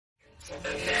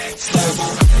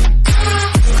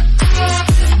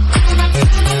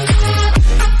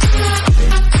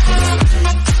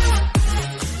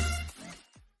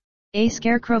A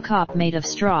Scarecrow cop made of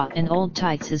straw and old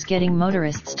tights is getting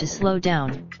motorists to slow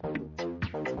down.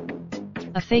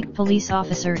 A fake police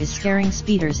officer is scaring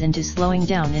speeders into slowing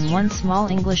down in one small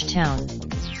English town.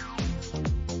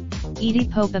 Edie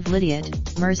Pope of Lydiate,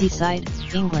 Merseyside,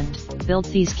 England, built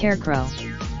the Scarecrow.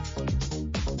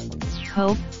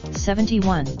 Pope,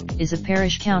 71, is a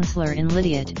parish councillor in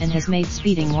Lydiate and has made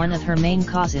speeding one of her main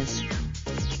causes.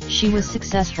 She was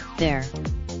successful there.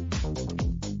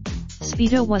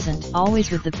 Speedo wasn't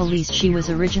always with the police. She was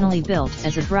originally built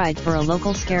as a bride for a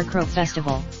local Scarecrow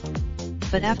festival.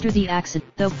 But after the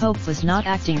accident, though Pope was not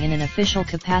acting in an official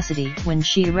capacity when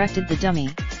she erected the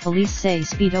dummy, police say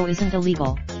Speedo isn't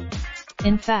illegal.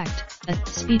 In fact, a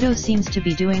Speedo seems to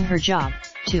be doing her job,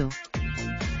 too.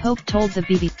 Pope told the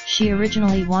BBC she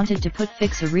originally wanted to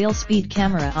fix a real speed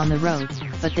camera on the road,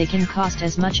 but they can cost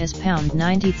as much as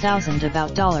 £90,000,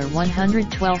 about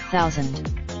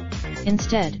 $112,000.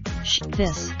 Instead,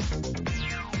 this.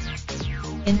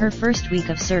 In her first week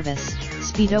of service,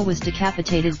 Speedo was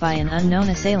decapitated by an unknown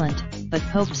assailant, but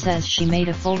Pope says she made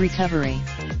a full recovery.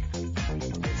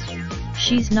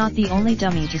 She's not the only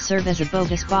dummy to serve as a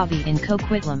bogus bobby in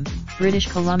Coquitlam, British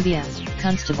Columbia,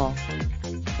 constable.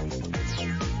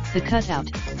 The cutout,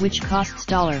 which costs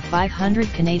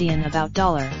 $500 Canadian, about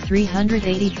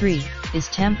 $383, is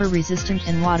tamper-resistant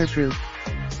and waterproof.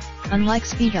 Unlike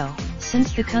Speedo,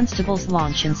 since the constable's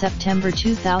launch in September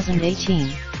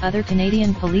 2018, other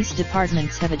Canadian police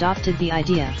departments have adopted the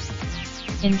idea.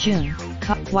 In June,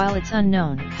 while it's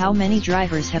unknown how many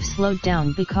drivers have slowed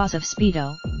down because of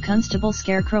Speedo, Constable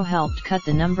Scarecrow helped cut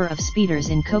the number of speeders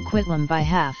in Coquitlam by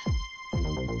half.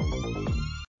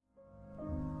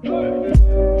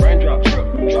 Raindrop,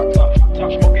 truck top,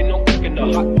 smoking, no cooking the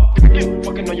hot pot.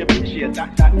 Fucking on your bitch, yeah,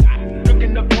 that.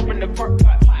 Looking up, open the